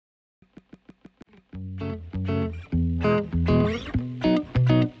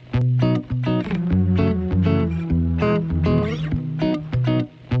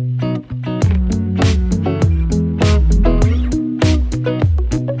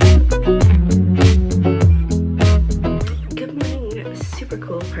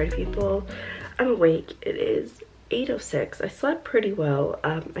People, I'm awake. It is 8:06. I slept pretty well.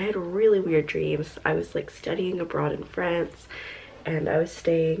 I had really weird dreams. I was like studying abroad in France, and I was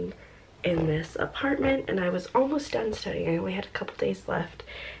staying in this apartment, and I was almost done studying. I only had a couple days left,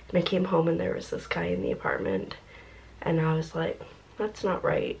 and I came home and there was this guy in the apartment, and I was like, that's not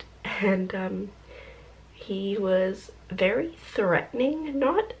right. And he was very threatening,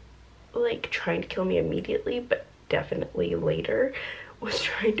 not like trying to kill me immediately, but definitely later was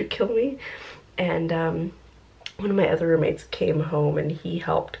trying to kill me. And one of my other roommates came home and he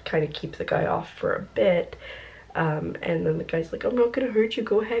helped kind of keep the guy off for a bit, and then the guy's like, I'm not gonna hurt you,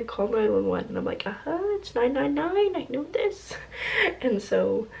 go ahead, call 911. And I'm like, it's 999, I know this. And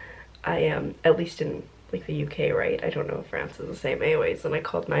so I at least in like the UK, right, I don't know if France is the same, anyways, and I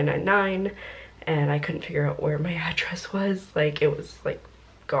called 999 and I couldn't figure out where my address was. Like, it was like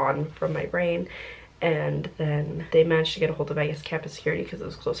gone from my brain. And then they managed to get a hold of, I guess, campus security, because it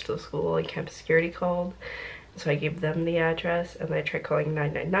was close to the school, and campus security called. So I gave them the address, and then I tried calling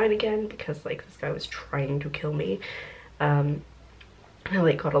 999 again because like this guy was trying to kill me. I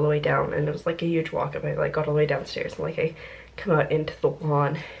like got all the way down, and it was like a huge walk up. I like got all the way downstairs, and like I come out into the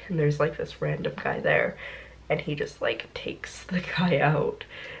lawn, and there's like this random guy there, and he just like takes the guy out,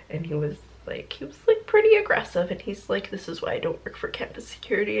 and he was like pretty aggressive, and he's like, this is why I don't work for campus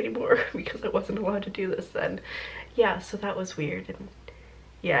security anymore, because I wasn't allowed to do this then. Yeah, so that was weird. And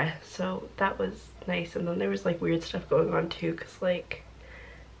yeah, so that was nice. And then there was like weird stuff going on too, because like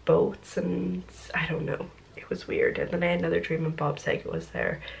boats and I don't know, it was weird. And then I had another dream and Bob Saget was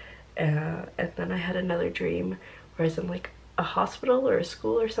there, and then I had another dream where I was in like a hospital or a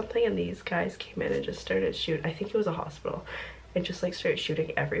school or something, and these guys came in and just started shooting. I think it was a hospital, and just like started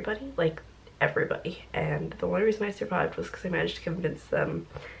shooting everybody, like everybody. And the only reason I survived was because I managed to convince them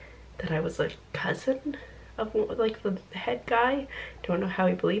that I was a cousin of like the head guy. Don't know how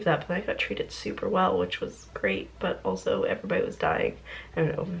he believed that, but I got treated super well, which was great. But also everybody was dying. I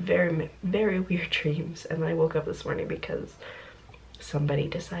don't know, very very weird dreams. And I woke up this morning because somebody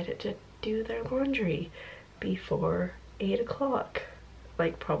decided to do their laundry before 8 o'clock,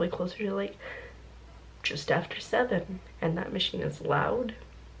 like probably closer to like just after 7, and that machine is loud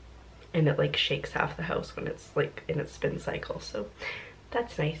and it like shakes half the house when it's like in its spin cycle. So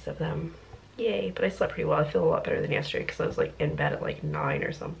that's nice of them. Yay. But I slept pretty well. I feel a lot better than yesterday because I was like in bed at like 9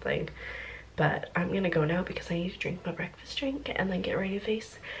 or something. But I'm gonna go now because I need to drink my breakfast drink and then get ready to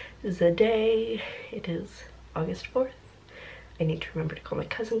face the day. It is August 4th. I need to remember to call my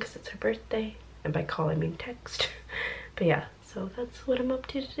cousin because it's her birthday, and by call I mean text. But yeah, so that's what I'm up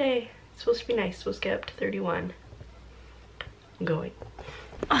to today. It's supposed to be nice, supposed to get up to 31. I'm going.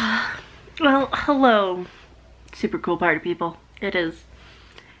 Well, hello, super cool party people. It is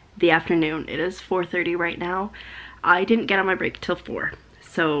the afternoon. It is 4:30 right now. I didn't get on my break till 4.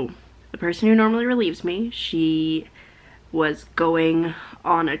 So the person who normally relieves me, she was going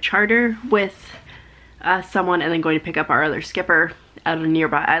on a charter with someone and then going to pick up our other skipper at a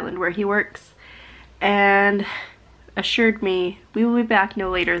nearby island where he works, and assured me we will be back no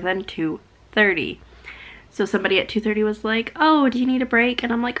later than 2:30. So somebody at 2:30 was like, oh, do you need a break?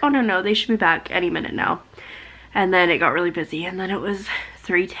 And I'm like, oh no, they should be back any minute now. And then it got really busy, and then it was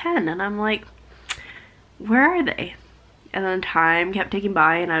 3:10, and I'm like, where are they? And then time kept ticking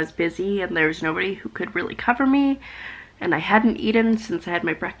by, and I was busy, and there was nobody who could really cover me, and I hadn't eaten since I had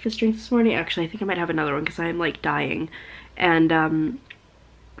my breakfast drink this morning. Actually, I think I might have another one because I'm like dying. And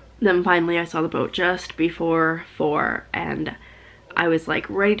then finally I saw the boat just before 4, and I was like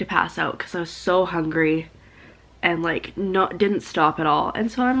ready to pass out because I was so hungry and like didn't stop at all.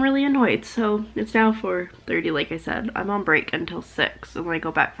 And so I'm really annoyed. So it's now 4:30, like I said. I'm on break until 6, and then I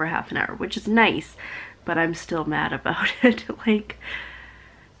go back for half an hour, which is nice, but I'm still mad about it. Like,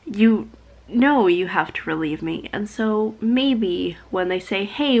 you know you have to relieve me. And so maybe when they say,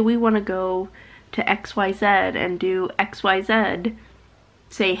 hey, we want to go to XYZ and do XYZ,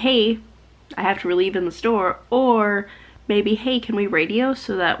 say, hey, I have to relieve in the store. Or maybe, hey, can we radio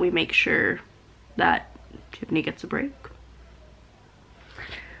so that we make sure that Tiffany gets a break?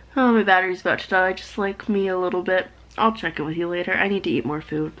 Oh, my battery's about to die, just like me a little bit. I'll check it with you later. I need to eat more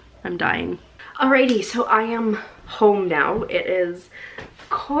food. I'm dying. Alrighty, so I am home now. It is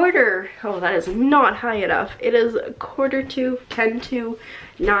oh, that is not high enough. It is 10 to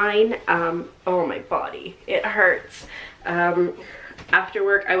 9. Oh, my body, it hurts. After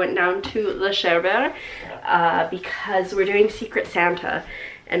work, I went down to Le Cherbourg because we're doing Secret Santa,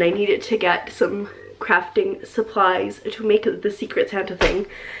 and I needed to get some crafting supplies to make the Secret Santa thing.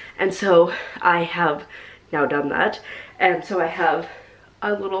 And so I have now done that. And so I have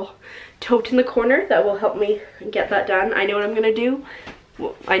a little tote in the corner that will help me get that done. I know what I'm gonna do.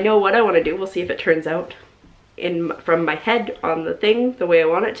 Well, I know what I want to do. We'll see if it turns out from my head on the thing the way I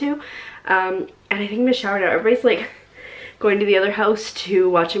want it to. And I think I'm gonna shower now. Everybody's like going to the other house to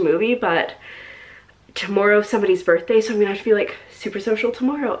watch a movie, but tomorrow's somebody's birthday, so I'm gonna have to be like super social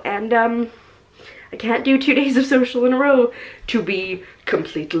tomorrow. And I can't do 2 days of social in a row, to be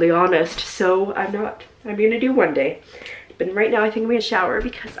completely honest. So I'm gonna do 1 day. But right now I think I'm gonna shower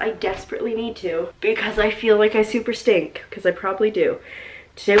because I desperately need to, because I feel like I super stink, because I probably do.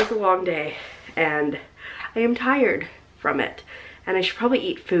 Today was a long day and I am tired from it, and I should probably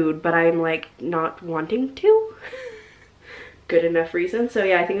eat food, but I'm like not wanting to. Good enough reason. So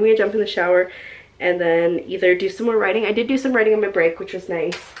yeah, I think I'm gonna jump in the shower and then either do some more writing. I did do some writing on my break, which was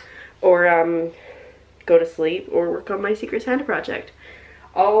nice, or go to sleep or work on my Secret Santa project.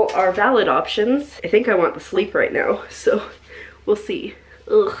 All are valid options. I think I want the sleep right now, so we'll see.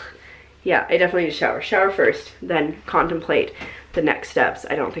 Ugh. Yeah, I definitely need to shower. Shower first, then contemplate the next steps.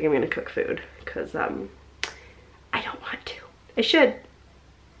 I don't think I'm gonna cook food because I don't want to. I should.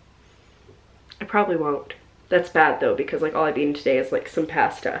 I probably won't. That's bad though, because like all I've eaten today is like some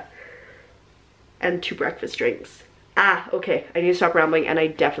pasta and 2 breakfast drinks. Okay, I need to stop rambling, and I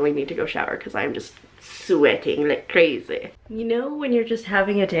definitely need to go shower because I'm just sweating like crazy. You know when you're just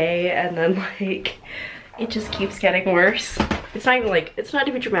having a day and then like it just keeps getting worse? It's not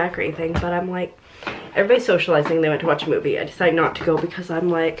even dramatic or anything, but I'm like, everybody's socializing, they went to watch a movie. I decided not to go because I'm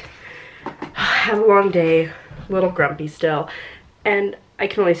like, I had a long day, a little grumpy still, and I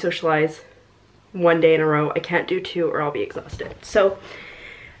can only socialize 1 day in a row. I can't do 2 or I'll be exhausted. So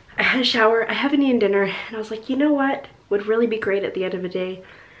I had a shower, I haven't eaten dinner, and I was like, you know what would really be great at the end of the day?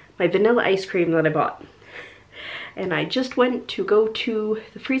 My vanilla ice cream that I bought. And I just went to go to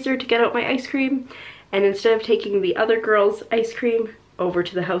the freezer to get out my ice cream, and instead of taking the other girl's ice cream over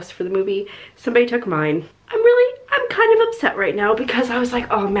to the house for the movie, somebody took mine. I'm kind of upset right now because I was like,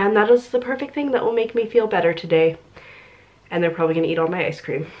 oh man, that is the perfect thing that will make me feel better today. And they're probably gonna eat all my ice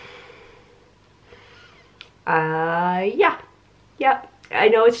cream. Yeah, I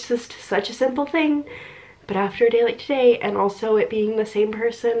know it's just such a simple thing, but after a day like today, and also it being the same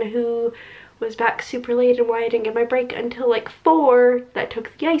person who was back super late and why I didn't get my break until like 4 that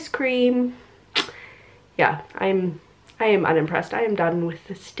took the ice cream. Yeah, I am unimpressed. I am done with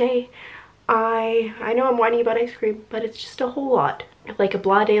this day. I know I'm whining about ice cream, but it's just a whole lot. Like a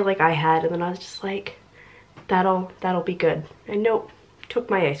blah day like I had, and then I was just like, that'll be good. And nope, took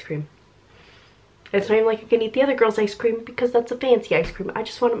my ice cream. It's not even like I can eat the other girl's ice cream because that's a fancy ice cream. I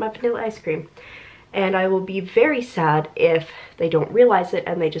just wanted my vanilla ice cream. And I will be very sad if they don't realize it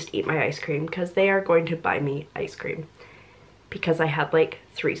and they just eat my ice cream, because they are going to buy me ice cream because I had like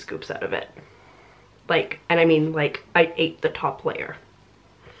 3 scoops out of it. Like, and I mean like I ate the top layer.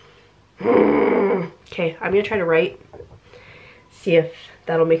 Okay, I'm gonna try to write, see if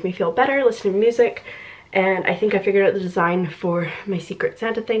that'll make me feel better, listen to music. And I think I figured out the design for my Secret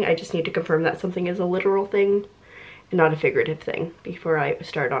Santa thing. I just need to confirm that something is a literal thing and not a figurative thing before I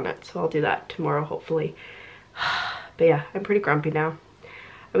start on it. So I'll do that tomorrow, hopefully. But yeah, I'm pretty grumpy now.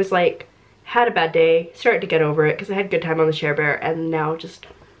 I was like, had a bad day, started to get over it because I had a good time on the Cherbourg, and now just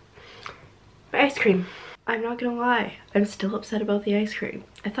my ice cream. I'm not gonna lie, I'm still upset about the ice cream.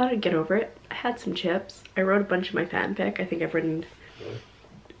 I thought I'd get over it. I had some chips. I wrote a bunch of my fanfic. I think I've written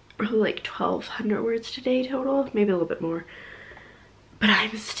probably like 1,200 words today total, maybe a little bit more. But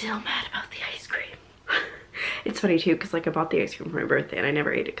I'm still mad about the ice cream. It's funny too, because like I bought the ice cream for my birthday and I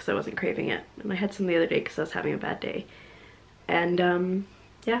never ate it because I wasn't craving it. And I had some the other day because I was having a bad day. And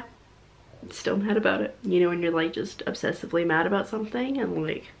yeah, still mad about it. You know when you're like just obsessively mad about something and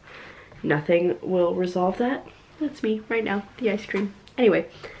like nothing will resolve that? That's me right now, the ice cream. Anyway,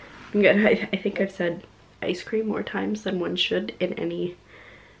 I'm good. I think I've said ice cream more times than one should in any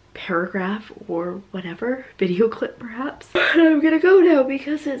paragraph or whatever, video clip perhaps. But I'm gonna go now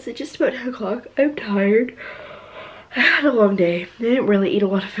because it's just about 10 o'clock. I'm tired. I had a long day. I didn't really eat a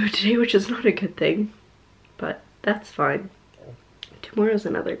lot of food today, which is not a good thing, but that's fine. Tomorrow's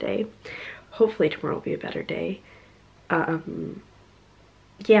another day. Hopefully tomorrow will be a better day.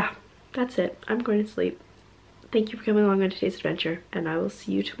 Yeah, that's it. I'm going to sleep. Thank you for coming along on today's adventure, and I will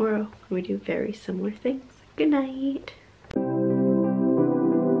see you tomorrow when we do very similar things. Good night.